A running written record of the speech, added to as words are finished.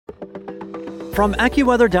From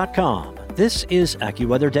AccuWeather.com, this is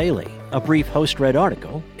AccuWeather Daily, a brief host-read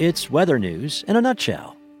article. It's weather news in a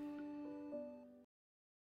nutshell.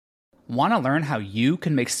 Want to learn how you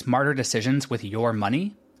can make smarter decisions with your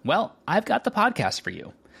money? Well, I've got the podcast for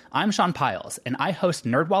you. I'm Sean Piles, and I host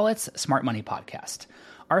NerdWallet's Smart Money Podcast.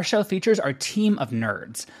 Our show features our team of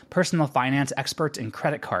nerds, personal finance experts in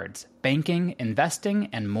credit cards, banking, investing,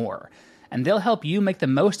 and more. And they'll help you make the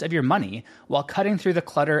most of your money while cutting through the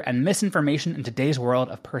clutter and misinformation in today's world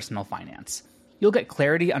of personal finance. You'll get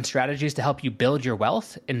clarity on strategies to help you build your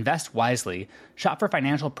wealth, invest wisely, shop for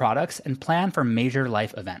financial products, and plan for major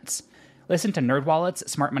life events. Listen to NerdWallet's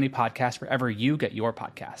Smart Money Podcast wherever you get your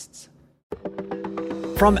podcasts.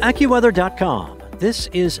 From AccuWeather.com, this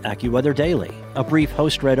is AccuWeather Daily, a brief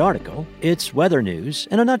host-read article. It's weather news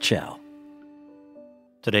in a nutshell.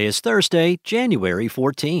 Today is Thursday, January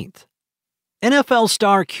 14th. NFL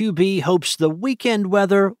star QB hopes the weekend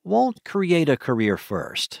weather won't create a career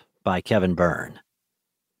first, by Kevin Byrne.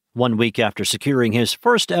 1 week after securing his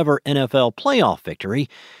first-ever NFL playoff victory,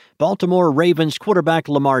 Baltimore Ravens quarterback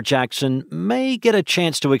Lamar Jackson may get a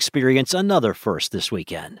chance to experience another first this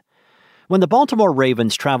weekend. When the Baltimore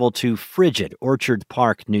Ravens travel to frigid Orchard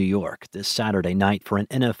Park, New York, this Saturday night for an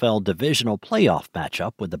NFL divisional playoff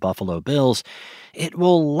matchup with the Buffalo Bills, it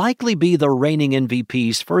will likely be the reigning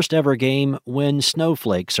MVP's first-ever game when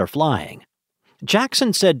snowflakes are flying.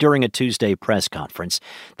 Jackson said during a Tuesday press conference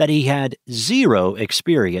that he had zero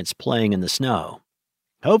experience playing in the snow.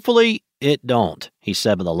 "Hopefully, it don't," he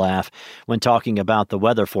said with a laugh when talking about the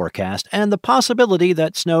weather forecast and the possibility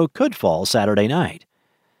that snow could fall Saturday night.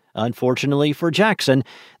 Unfortunately for Jackson,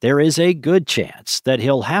 there is a good chance that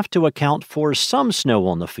he'll have to account for some snow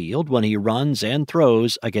on the field when he runs and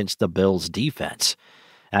throws against the Bills' defense.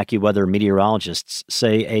 AccuWeather meteorologists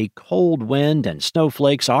say a cold wind and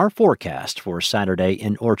snowflakes are forecast for Saturday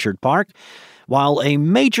in Orchard Park. While a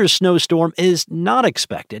major snowstorm is not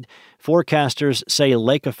expected, forecasters say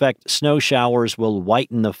lake-effect snow showers will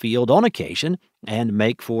whiten the field on occasion and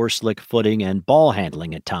make for slick footing and ball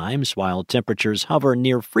handling at times, while temperatures hover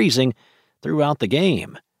near freezing throughout the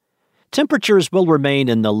game. Temperatures will remain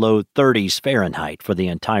in the low 30s Fahrenheit for the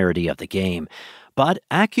entirety of the game, but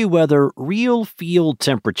AccuWeather real field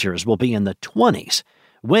temperatures will be in the 20s.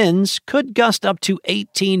 Winds could gust up to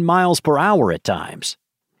 18 miles per hour at times.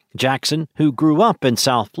 Jackson, who grew up in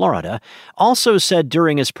South Florida, also said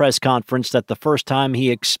during his press conference that the first time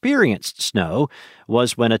he experienced snow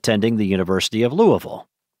was when attending the University of Louisville.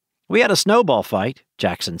 "We had a snowball fight,"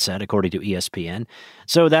 Jackson said, according to ESPN,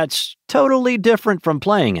 "so that's totally different from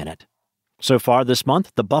playing in it." So far this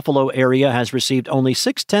month, the Buffalo area has received only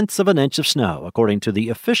 0.6 of an inch of snow, according to the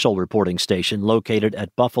official reporting station located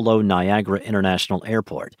at Buffalo Niagara International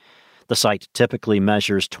Airport. The site typically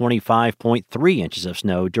measures 25.3 inches of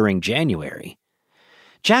snow during January.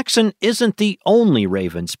 Jackson isn't the only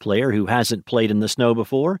Ravens player who hasn't played in the snow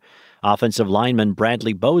before. Offensive lineman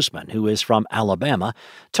Bradley Bozeman, who is from Alabama,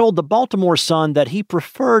 told the Baltimore Sun that he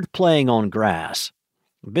preferred playing on grass.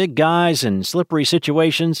 "Big guys in slippery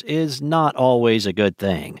situations is not always a good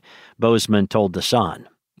thing," Bozeman told the Sun.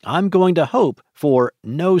 "I'm going to hope for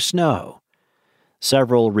no snow."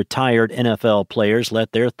 Several retired NFL players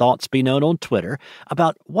let their thoughts be known on Twitter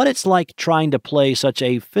about what it's like trying to play such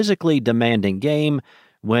a physically demanding game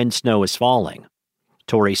when snow is falling.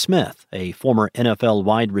 Torrey Smith, a former NFL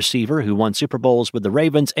wide receiver who won Super Bowls with the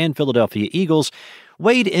Ravens and Philadelphia Eagles,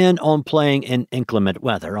 weighed in on playing in inclement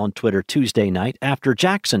weather on Twitter Tuesday night after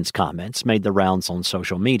Jackson's comments made the rounds on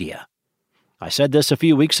social media. "I said this a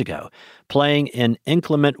few weeks ago. Playing in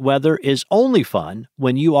inclement weather is only fun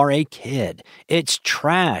when you are a kid. It's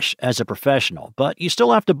trash as a professional, but you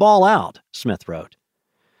still have to ball out," Smith wrote.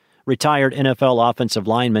 Retired NFL offensive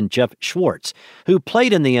lineman Jeff Schwartz, who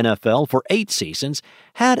played in the NFL for 8 seasons,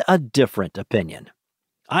 had a different opinion.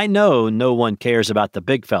 "I know no one cares about the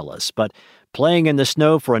big fellas, but playing in the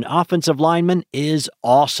snow for an offensive lineman is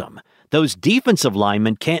awesome. Those defensive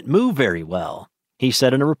linemen can't move very well," he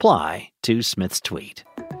said in a reply to Smith's tweet.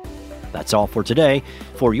 That's all for today.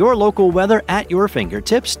 For your local weather at your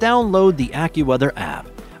fingertips, download the AccuWeather app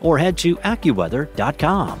or head to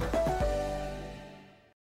AccuWeather.com.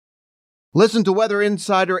 Listen to Weather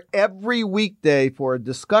Insider every weekday for a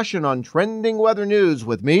discussion on trending weather news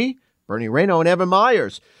with me, Bernie Rayno, and Evan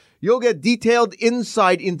Myers. You'll get detailed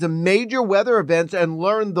insight into major weather events and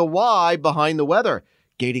learn the why behind the weather,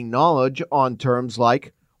 gaining knowledge on terms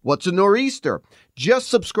like what's a nor'easter. Just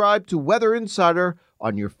subscribe to Weather Insider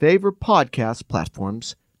on your favorite podcast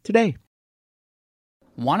platforms today.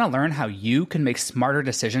 Want to learn how you can make smarter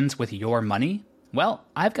decisions with your money? Well,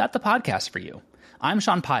 I've got the podcast for you. I'm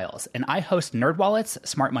Sean Piles, and I host NerdWallet's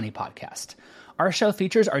Smart Money Podcast. Our show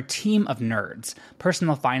features our team of nerds,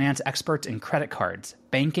 personal finance experts in credit cards,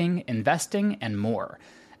 banking, investing, and more.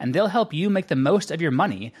 And they'll help you make the most of your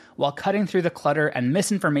money while cutting through the clutter and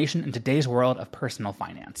misinformation in today's world of personal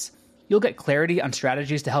finance. You'll get clarity on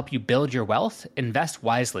strategies to help you build your wealth, invest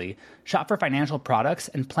wisely, shop for financial products,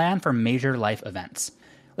 and plan for major life events.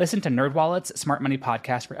 Listen to NerdWallet's Smart Money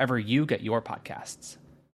Podcast wherever you get your podcasts.